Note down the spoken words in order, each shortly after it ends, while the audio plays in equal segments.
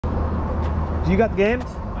Do you got the games?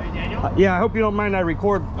 Are you Daniel? Yeah, I hope you don't mind. I do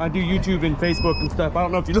YouTube and Facebook and stuff. I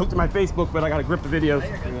don't know if you looked at my Facebook, but I got a grip of videos.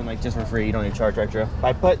 Doing like just for free, you don't need to charge extra.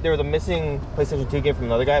 There was a missing PlayStation 2 game from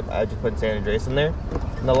another guy. I just put San Andreas in there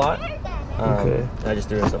in the lot. Okay. And I just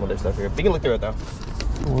threw in some other stuff here. You can look through it though.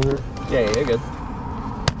 Yeah, you're good.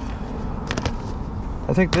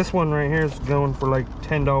 I think this one right here is going for like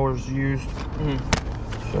 $10 used.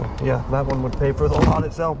 So yeah, that one would pay for the lot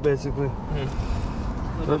itself, basically.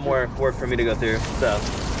 A little bit more work for me to go through. So.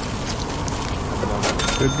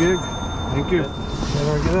 Good gig. Thank you. Can't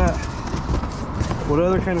argue that. What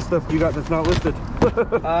other kind of stuff you got that's not listed? It's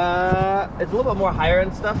a little bit more higher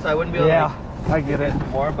end stuff, so I wouldn't be able to. I get it.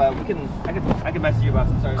 More, but I can message you about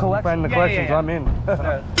some stuff. Find the collections. I'm in.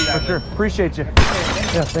 For sure. Appreciate you.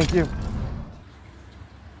 Yeah, thank you.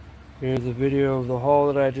 Here's a video of the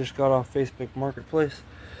haul that I just got off Facebook Marketplace.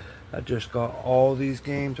 I just got all these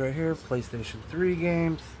games right here. PlayStation 3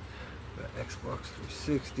 games. We got Xbox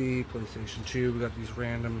 360, PlayStation 2. We got these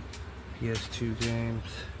random PS2 games.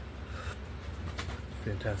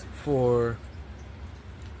 Fantastic Four.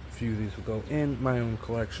 A few of these will go in my own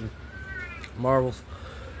collection. Marvels.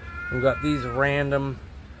 We got these random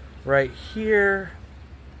right here.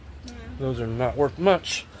 Those are not worth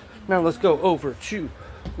much. Now let's go over to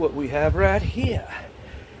what we have right here.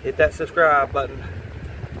 Hit that subscribe button.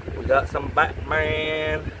 We got some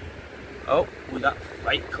Batman. Oh, we got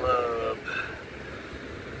Fight Club.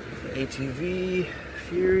 ATV,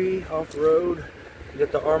 Fury, Off-Road. We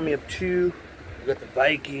got the Army of Two. We got the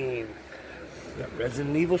Viking. We got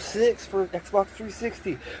Resident Evil 6 for Xbox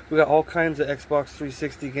 360. We got all kinds of Xbox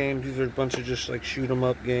 360 games. These are a bunch of just like shoot 'em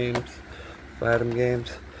up games, fight 'em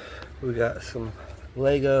games. We got some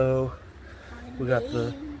Lego. We got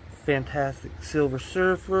the Fantastic Silver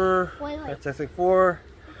Surfer. Fantastic Four.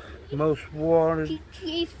 Most Wanted.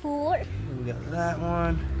 GTA 4. We got that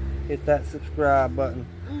one. Hit that subscribe button.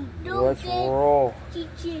 Let's roll.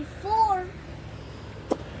 GTA 4.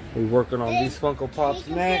 We're working on these Funko Pops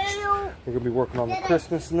next. We're gonna be working on the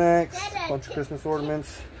Christmas next. Bunch of Christmas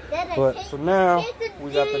ornaments. But for now,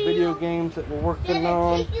 we got the video games that we're working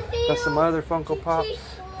on. Got some other Funko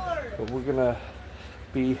Pops. But we're gonna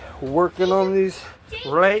be working on these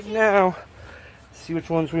right now. See which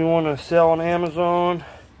ones we want to sell on Amazon.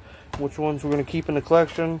 Which ones we're going to keep in the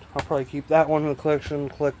collection. I'll probably keep that one in the collection.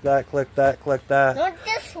 Click that, click that, click that. Not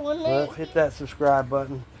this one. Well, hit that subscribe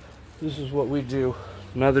button. This is what we do.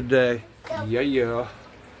 Another day. Yeah.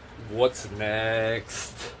 What's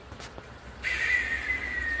next?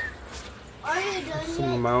 Are you done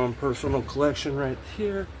Some of my own personal collection right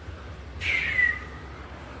here.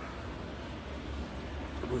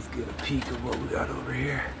 Let's get a peek of what we got over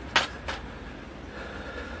here.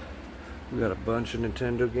 We got a bunch of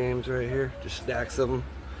Nintendo games right here. Just stacks of them.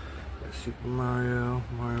 Got Super Mario,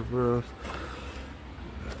 Mario Bros.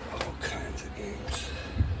 We got all kinds of games.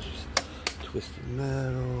 Just Twisted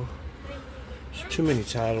Metal. There's too many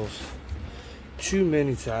titles. Too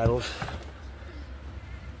many titles.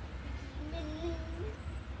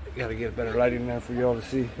 Gotta get better lighting there for y'all to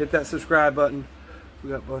see. Hit that subscribe button.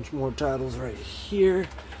 We got a bunch more titles right here.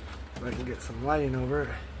 If I can get some lighting over it.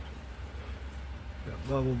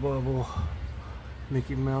 Got Bubble,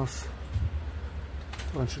 Mickey Mouse.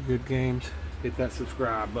 Bunch of good games. Hit that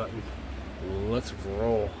subscribe button. Let's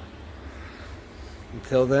roll.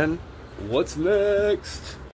 Until then, what's next?